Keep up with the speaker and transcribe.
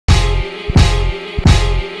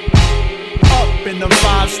in them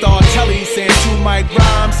 5-star tellies saying 2 mic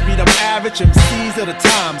rhymes be them average MCs of the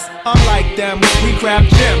times. Unlike them, we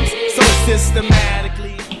craft gems so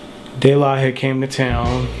systematically. De La had came to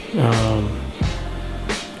town.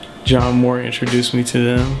 John Moore introduced me to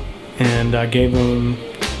them, and I gave him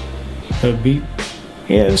a beat.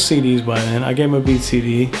 Yeah, it was CDs by then. I gave him a beat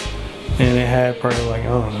CD, and it had probably like, I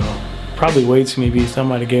don't know, probably way too many beats. I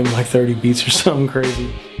might have gave him like 30 beats or something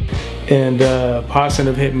crazy. And Pots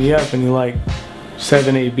ended up hitting me up, and he like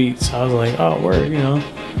 7, 8 beats. I was like, oh, word, you know.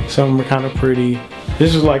 Some of them were kind of pretty.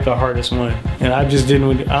 This was like the hardest one, and I just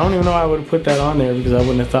didn't. I don't even know how I would have put that on there because I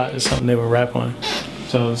wouldn't have thought it's something they would rap on.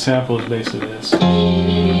 So the sample is basically this.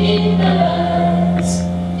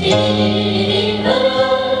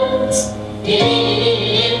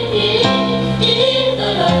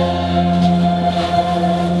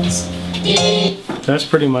 That's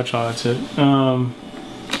pretty much all it took.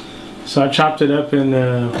 So I chopped it up in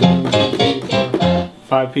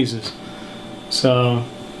 5 pieces. So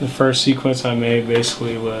the first sequence I made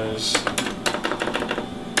basically was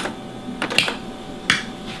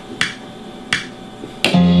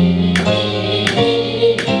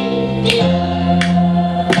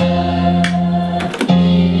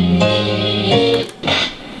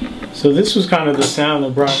so this was kind of the sound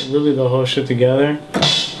that brought really the whole shit together.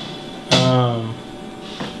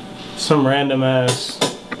 Some random ass,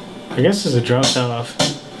 I guess it's a drum sound off.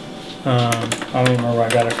 I don't even remember where I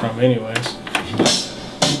got it from anyways.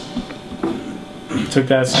 Took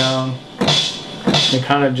that sound and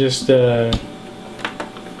kind of just did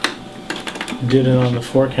it on the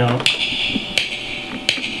 4 count.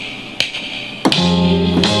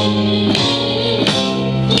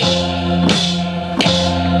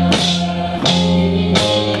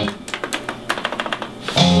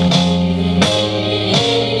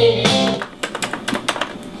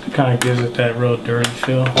 Kind of gives it that real dirty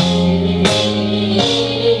feel.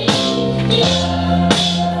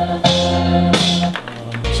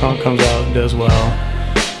 Song comes out, does well.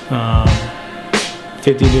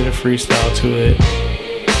 50 did a freestyle to it.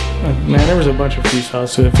 Man, there was a bunch of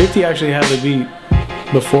freestyles to it. 50 actually had the beat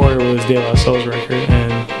before it was De La Soul's record,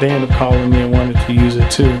 and they ended up calling me and wanted to use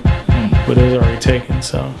it too, but it was already taken.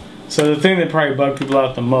 So the thing that probably bugged people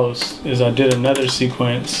out the most is I did another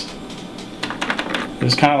sequence. It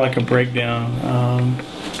was kind of like a breakdown.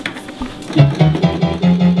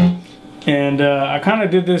 And I kind of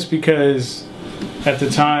did this because at the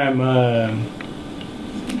time,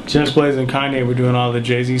 Just Blaze and Kanye were doing all the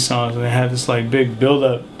Jay-Z songs, and they had this like big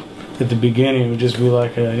build-up at the beginning. It would just be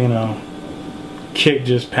like a, you know, kick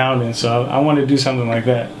just pounding. So I wanted to do something like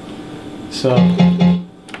that. So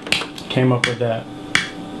came up with that.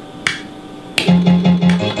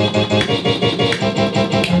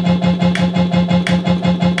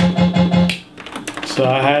 So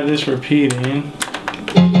I had this repeating.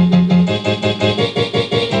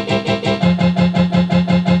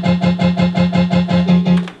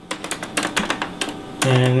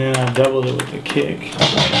 And then I doubled it with the kick.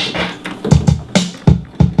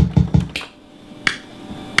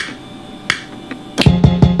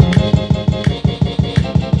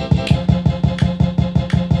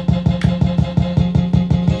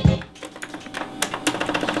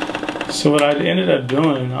 So what I ended up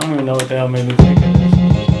doing, I don't even know what the hell made me think of this.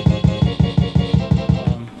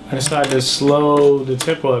 I decided to slow the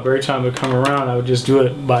tempo up. Every time it would come around, I would just do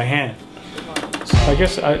it by hand. So I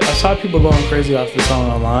guess I saw people going crazy off the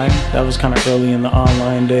song online. That was kind of early in the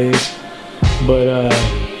online days. But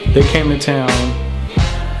they came to town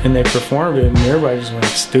and they performed it, and everybody just went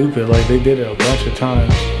stupid. Like, they did it a bunch of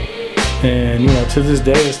times. And, you know, to this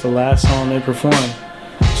day, it's the last song they performed.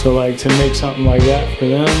 So like, to make something like that for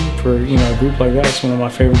them, for, you know, a group like that, it's one of my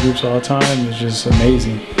favorite groups of all time. It's just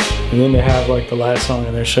amazing. And then to have like the last song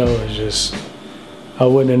in their show is just, I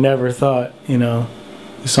wouldn't have never thought, you know,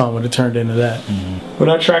 the song would have turned into that. When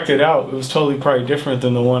I tracked it out, it was totally probably different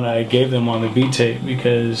than the one I gave them on the beat tape,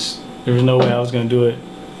 because there was no way I was going to do it,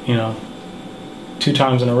 you know, 2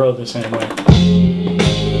 times in a row the same way.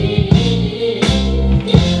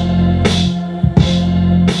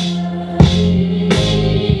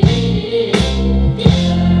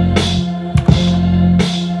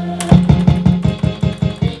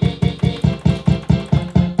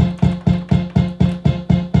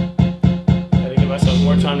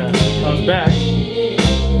 Back,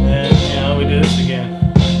 and you know, we do this again.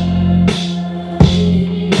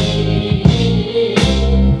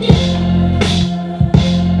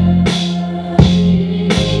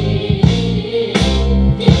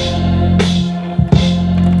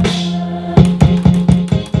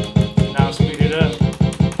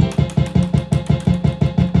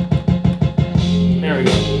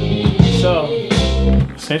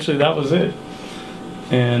 essentially that was it.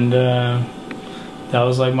 And that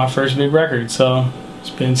was like my first big record. So it's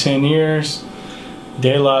been 10 years.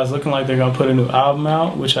 De La is looking like they're gonna put a new album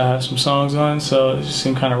out, which I have some songs on, so it just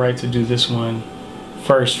seemed kind of right to do this one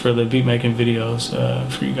first for the beat making videos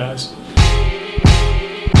for you guys.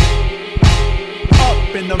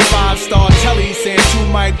 Up in the 5-star telly, saying 2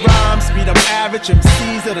 mic rhymes, beat up average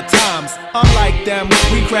MCs of the times. Unlike them,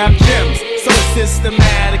 we craft gems, so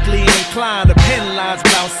systematically inclined to pen lines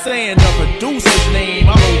without saying the producer's name.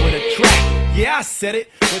 I'm over the track. Yeah, I said it.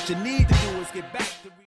 What you need to do is get back to